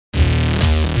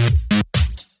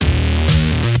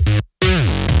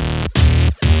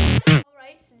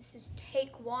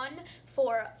1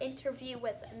 for interview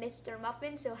with Mr.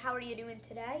 Muffins. So how are you doing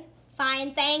today?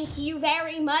 Fine, thank you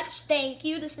very much. Thank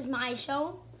you. This is my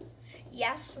show.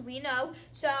 Yes, we know.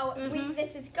 So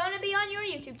this is gonna be on your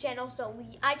YouTube channel. So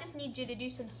I just need you to do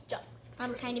some stuff.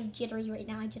 I'm kind of jittery right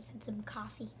now. I just had some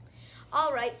coffee.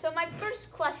 All right. So my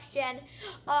first question.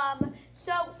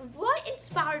 So what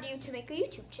inspired you to make a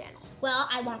YouTube channel? Well,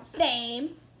 I want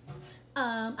fame.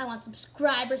 I want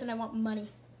subscribers, and I want money.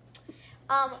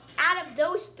 Out of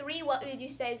those 3, what would you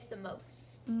say is the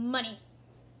most? Money.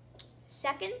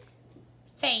 Second?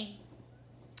 Fame.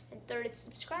 And third is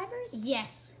subscribers?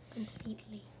 Yes,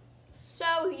 completely.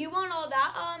 So you want all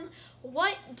that.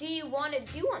 What do you want to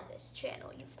do on this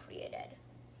channel you've created?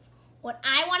 What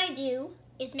I want to do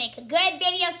is make good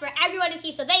videos for everyone to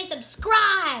see, so they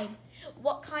subscribe.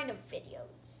 What kind of videos?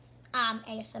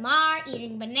 ASMR,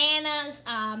 eating bananas,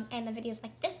 and the videos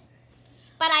like this.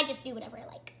 But I just do whatever I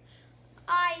like.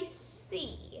 I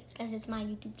see. Because it's my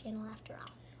YouTube channel after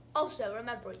all. Also,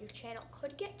 remember, your channel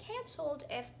could get canceled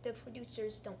if the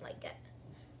producers don't like it.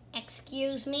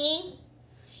 Excuse me?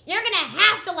 You're gonna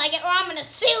have to like it or I'm gonna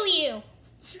sue you.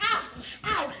 Ow!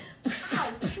 Ow!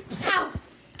 Ow! Ow!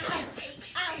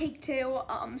 Ow! Take 2.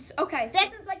 Okay.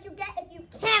 This is what you get if you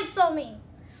cancel me.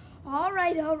 All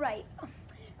right.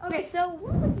 Okay, so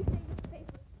what would you say your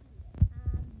favorite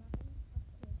food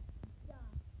is?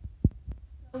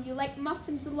 So you like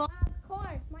muffins a lot? Of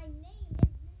course. My name is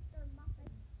Mr.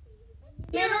 Muffins.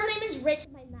 My middle name is Rich.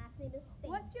 My last name is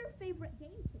Fink. What's your favorite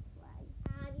game to play?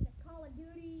 Either Call of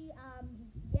Duty,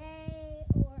 Yay,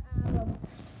 or Roblox.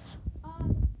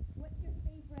 What's your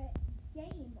favorite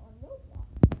game on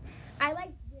Roblox? I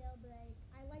like Jailbreak.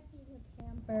 I like being a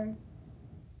camper.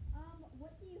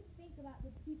 What do you think about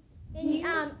the people?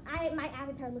 And my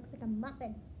avatar looks like a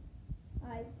muffin.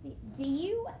 I see. Do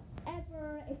you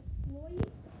ever exploit?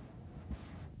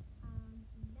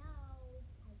 No,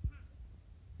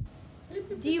 I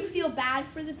haven't. Do you feel bad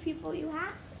for the people you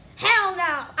have? Hell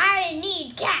no! I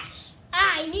need cash.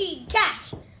 I need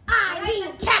cash. I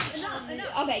need cash. Enough.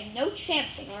 Okay, no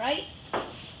chanting, all right?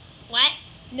 What?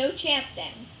 No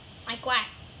chanting. Like what?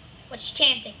 What's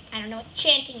chanting? I don't know what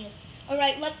chanting is. All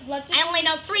right, let's. I only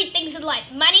know 3 things in life: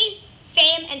 money,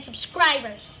 fame, and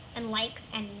subscribers, and likes,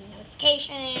 and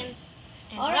notifications,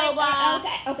 and All right.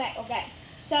 Roblox. Okay.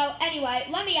 So anyway,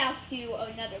 let me ask you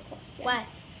another question. What?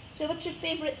 So what's your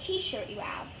favorite T-shirt you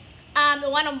have? The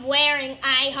one I'm wearing,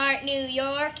 I Heart New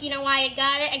York. You know why I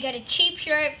got it? I got a cheap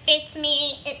shirt, fits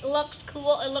me, it looks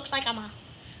cool, it looks like I'm a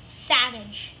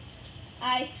savage.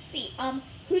 I see.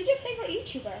 Who's your favorite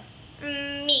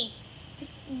YouTuber? Me.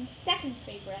 Second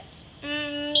favorite.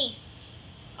 Me.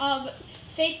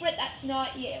 Favorite that's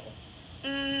not you.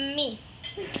 Me.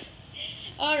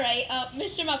 All right,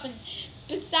 Mr. Muffins.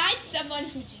 Besides someone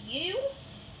who's you,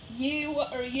 who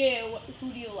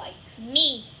do you like?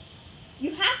 Me.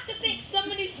 You have to pick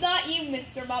someone who's not you,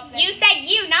 Mr. Muffins. You said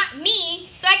you, not me,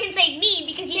 so I can say me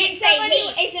because you didn't say someone me.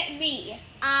 who isn't me.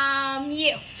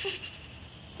 You.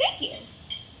 Thank you.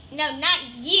 No, not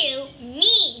you.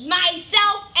 Me,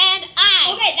 myself, and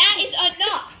I. Okay, that is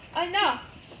enough. Enough.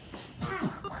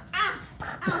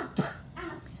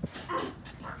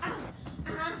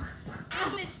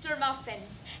 Mr.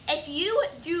 Muffins, if you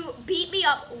do beat me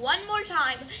up one more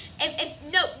time,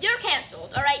 no, you're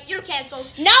canceled, all right? You're canceled.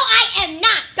 No, I am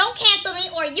not. Don't cancel me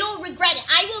or you'll regret it.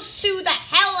 I will sue the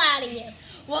hell out of you.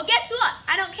 Well, guess what?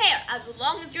 I don't care. As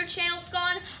long as your channel's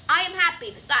gone, I am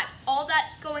happy. Besides, all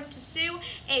that's going to sue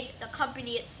is the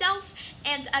company itself,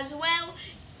 and as well,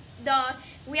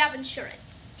 we have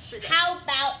insurance for this. How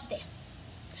about this?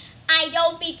 I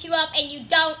don't beat you up and you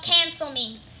don't cancel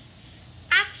me.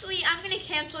 Actually, I'm going to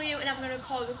cancel you, and I'm going to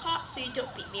call the cops so you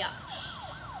don't beat me up.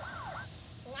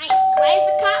 Why is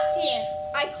the cops here?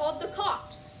 I called the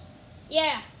cops.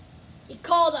 Yeah, he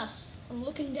called us. I'm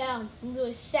looking down. I'm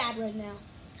really sad right now.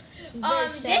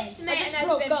 This man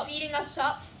has been beating us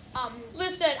up.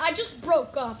 Listen, I just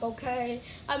broke up, okay?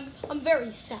 I'm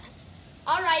very sad.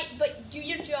 All right, but do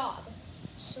your job.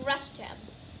 Just arrest him.